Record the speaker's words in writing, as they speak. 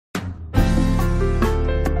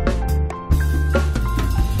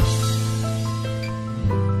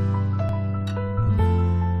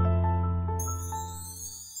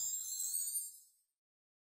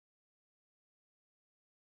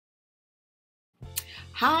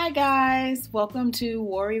Hi guys, welcome to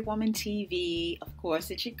Warrior Woman TV. Of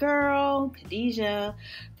course, it's your girl, Khadijah,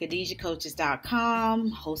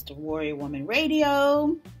 KhadijahCoaches.com, host of Warrior Woman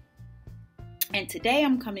Radio. And today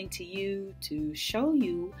I'm coming to you to show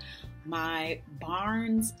you my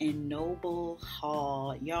Barnes & Noble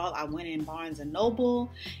haul. Y'all, I went in Barnes &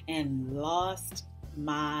 Noble and lost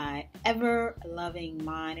my ever-loving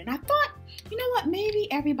mind. And I thought, you know what,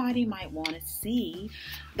 maybe everybody might want to see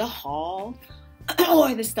the haul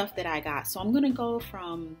or the stuff that I got. So I'm going to go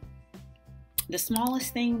from the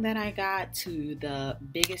smallest thing that I got to the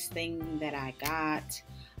biggest thing that I got.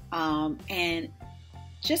 And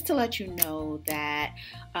just to let you know that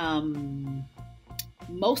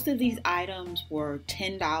most of these items were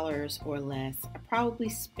 $10 or less. I probably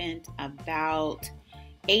spent about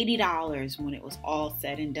 $80 when it was all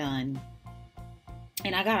said and done.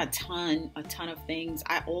 And I got a ton of things.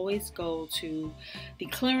 I always go to the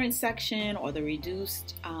clearance section or the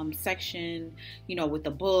reduced section, you know, with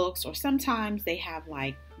the books, or sometimes they have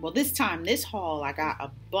this haul, I got a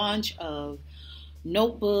bunch of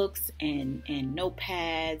notebooks and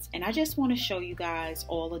notepads, and I just want to show you guys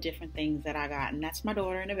all the different things that I got. And that's my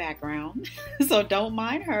daughter in the background, so don't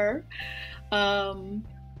mind her.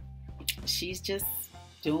 She's just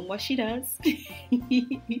doing what she does.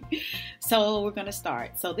 So we're gonna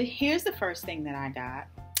start. So here's the first thing that I got,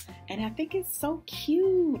 and I think it's so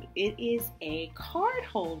cute. It is a card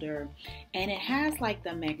holder, and it has like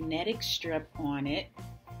the magnetic strip on it,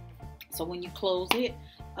 so when you close it,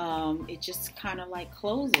 it just kind of like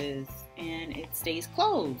closes and it stays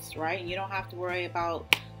closed, right? You don't have to worry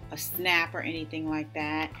about a snap or anything like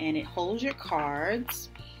that. And it holds your cards.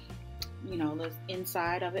 You know, the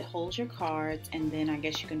inside of it holds your cards, and then I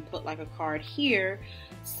guess you can put like a card here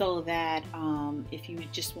so that if you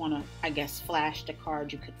just want to, I guess, flash the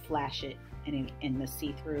card, you could flash it in the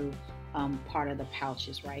see-through part of the pouch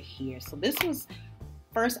is right here. So this was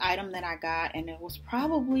first item that I got, and it was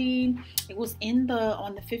in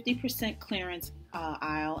on the 50% clearance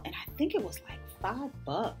aisle, and I think it was like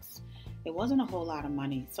 $5. It wasn't a whole lot of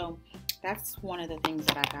money. So that's one of the things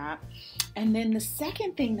that I got. And then the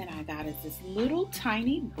second thing that I got is this little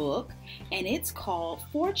tiny book, and it's called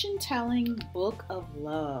Fortune Telling Book of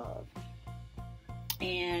Love.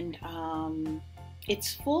 And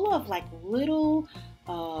it's full of like little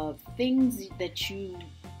things that you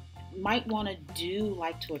might want to do,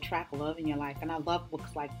 like to attract love in your life. And I love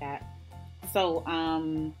books like that. So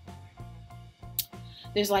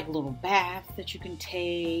there's like little baths that you can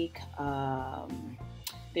take.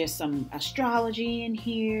 There's some astrology in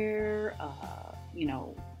here. You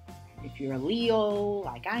know, if you're a Leo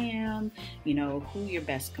like I am, you know, who you're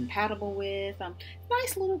best compatible with.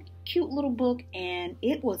 Nice little cute little book, and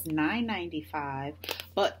it was $9.95.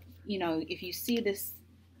 But you know, if you see this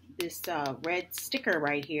red sticker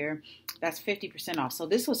right here, that's 50% off. So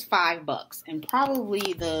this was $5, and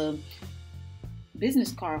probably the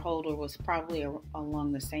business card holder was probably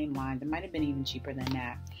along the same lines. It might have been even cheaper than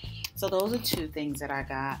that. So those are two things that I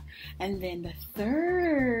got. And then the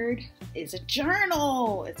third is a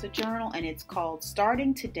journal. It's a journal, and it's called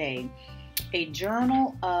Starting Today, a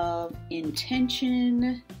journal of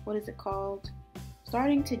intention. What is it called?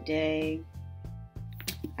 Starting Today.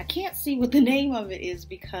 I can't see what the name of it is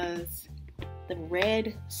because the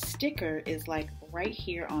red sticker is like right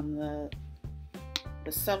here on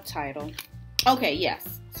the subtitle. Okay,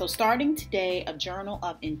 yes. So Starting Today, a journal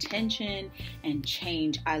of intention and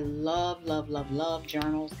change. I love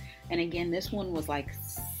journals. And again, this one was like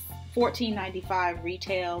 $14.95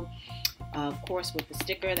 retail. Of course, with the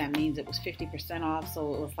sticker, that means it was 50% off.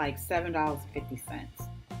 So it was like $7.50.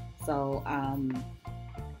 So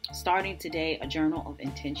Starting Today, a journal of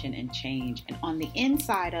intention and change. And on the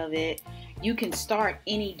inside of it, you can start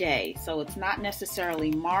any day. So it's not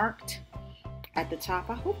necessarily marked at the top.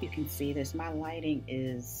 I hope you can see this. My lighting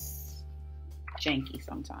is janky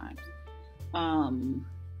sometimes.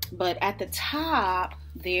 But at the top,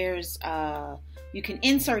 there's you can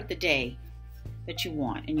insert the day that you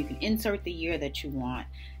want, and you can insert the year that you want.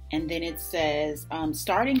 And then it says,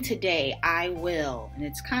 starting today, I will. And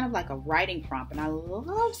it's kind of like a writing prompt. And I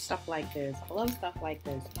love stuff like this.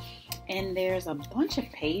 And there's a bunch of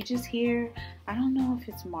pages here. I don't know if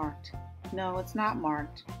it's marked. No, it's not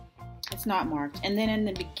marked. It's not marked. And then in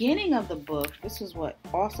the beginning of the book, this is what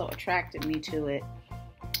also attracted me to it,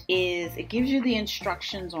 is it gives you the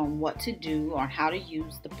instructions on what to do, on how to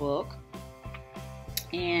use the book.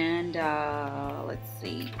 And let's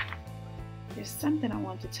see. There's something I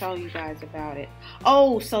want to tell you guys about it.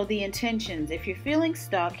 Oh, so the intentions. If you're feeling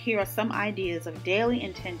stuck, here are some ideas of daily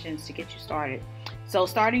intentions to get you started. So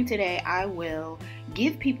starting today, I will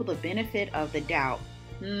give people the benefit of the doubt.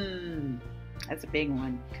 That's a big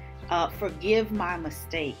one. Forgive my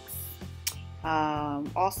mistakes.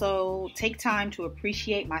 Also, take time to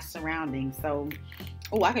appreciate my surroundings. So,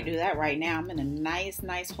 I could do that right now. I'm in a nice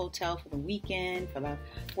hotel for the weekend, for the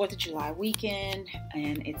 4th of July weekend,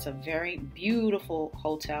 and it's a very beautiful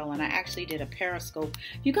hotel. And I actually did a Periscope.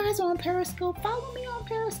 If you guys are on Periscope, follow me on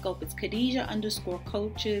Periscope. It's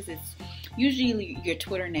Khadijah_Coaches. It's usually your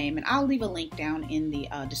Twitter name, and I'll leave a link down in the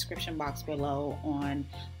description box below on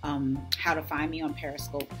how to find me on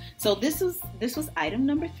Periscope. So this was item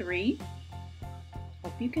number 3.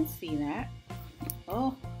 Hope you can see that.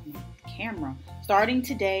 Oh, camera. Starting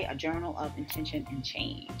today, a journal of intention and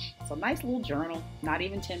change. So nice little journal, not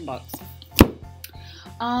even $10.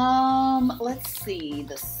 Let's see.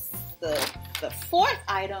 The 4th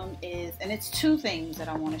item is, and it's 2 things that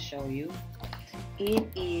I want to show you. It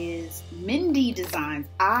is Mindy Designs.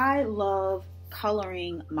 I love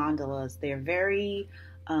coloring mandalas. They're very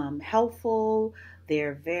helpful.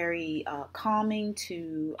 They're very calming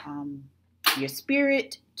to your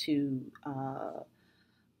spirit, to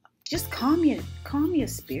just calm your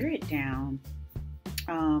spirit down.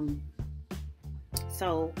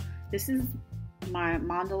 So this is my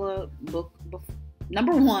mandala book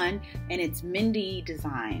number 1, and it's Mindy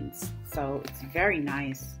Designs. So it's very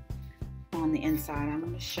nice on the inside. I'm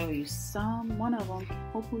going to show you one of them.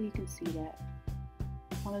 Hopefully you can see that.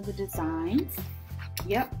 One of the designs.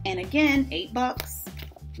 Yep. And again, $8.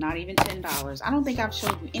 Not even $10. I don't think I've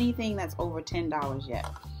showed you anything that's over $10 yet.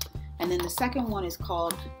 And then the second one is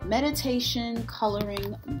called Meditation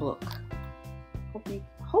Coloring Book.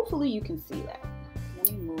 Hopefully you can see that.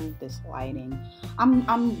 Let me move this lighting.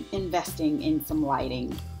 I'm investing in some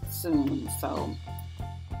lighting soon, so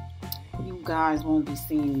you guys won't be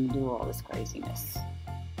seeing me do all this craziness.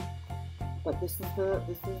 But this is the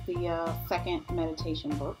second meditation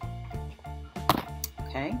book.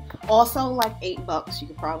 Okay. Also, like $8. You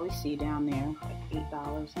could probably see down there, like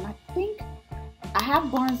 $8. And I think I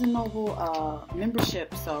have Barnes & Noble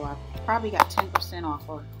membership, so I probably got 10% off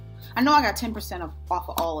of. I know I got 10% off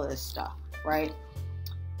of all of this stuff, right?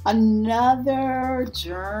 Another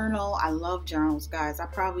journal. I love journals, guys. I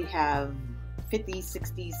probably have 50,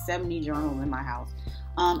 60, 70 journals in my house.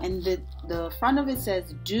 And the front of it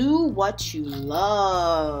says, do what you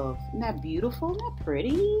love. Isn't that beautiful? Isn't that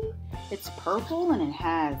pretty? It's purple and it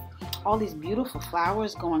has all these beautiful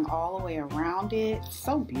flowers going all the way around it. It's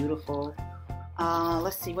so beautiful.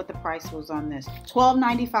 Let's see what the price was on this.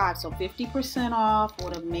 $12.95, so 50% off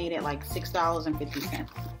would have made it like $6.50.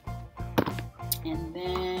 And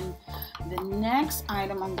then the next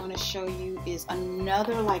item I'm going to show you is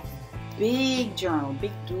another like big journal,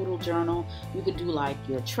 big doodle journal. You could do like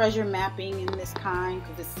your treasure mapping in this kind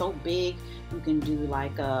because it's so big. You can do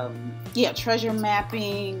like treasure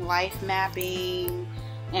mapping, life mapping,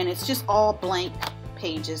 and it's just all blank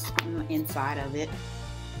pages inside of it.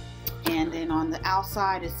 And then on the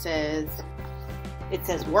outside it says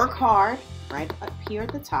work hard right up here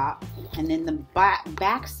at the top, and then the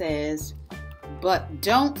back says, but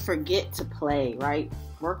don't forget to play, right?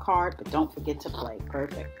 Work hard, but don't forget to play.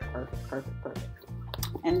 Perfect.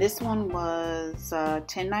 And this one was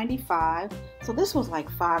 $10.95. So this was like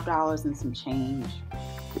 $5 and some change,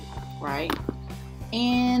 right?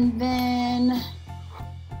 And then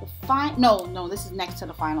this is next to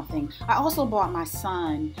the final thing. I also bought my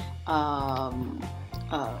son a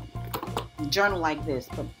journal like this,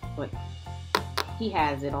 but he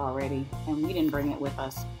has it already, and we didn't bring it with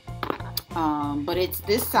us. But it's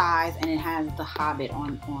this size, and it has the Hobbit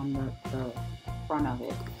on the front of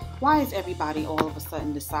it. Why is everybody all of a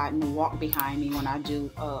sudden deciding to walk behind me when I do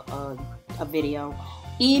a video?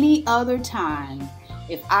 Any other time,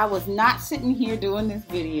 if I was not sitting here doing this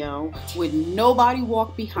video with nobody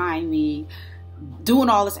walk behind me doing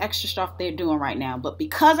all this extra stuff they're doing right now, but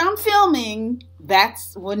because I'm filming,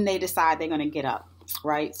 that's when they decide they're going to get up,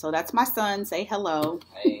 right? So that's my son. Say hello.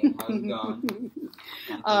 Hey, how's it going?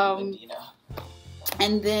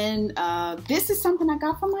 And then this is something I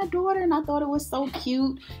got from my daughter, and I thought it was so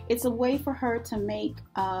cute. It's a way for her to make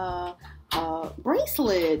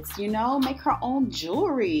bracelets, make her own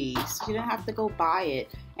jewelry. So she didn't have to go buy it.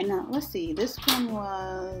 And let's see, this one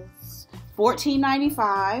was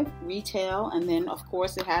 $14.95 retail, and then of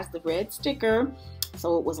course it has the red sticker,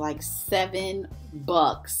 so it was like $7,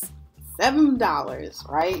 $7,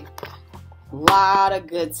 right? Lot of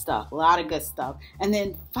good stuff. And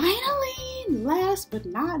then finally, last but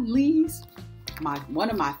not least, one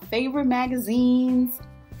of my favorite magazines,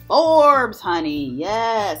 Forbes, honey.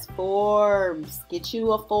 Yes, Forbes. Get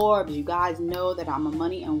you a Forbes. You guys know that I'm a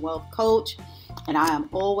money and wealth coach. And I am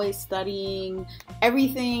always studying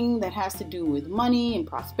everything that has to do with money and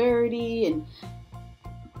prosperity, and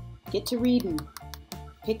get to reading.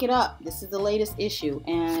 Pick it up. This is the latest issue,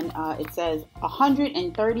 and it says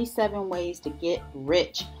 137 ways to get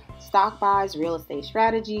rich. Stock buys, real estate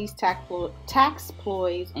strategies, tax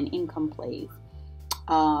ploys, and income plays.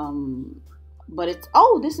 But it's,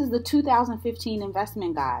 this is the 2015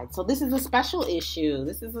 investment guide. So this is a special issue.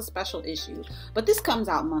 But this comes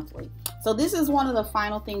out monthly. So this is one of the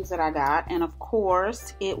final things that I got. And of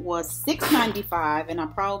course, it was $6.95, and I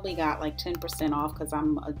probably got like 10% off because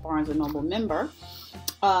I'm a Barnes & Noble member.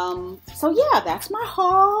 So yeah, that's my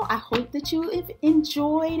haul. I hope that you have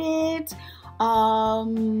enjoyed it.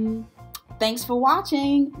 Thanks for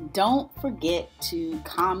watching. Don't forget to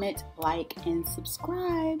comment, like, and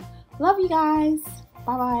subscribe. Love you guys.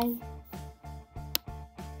 Bye-bye.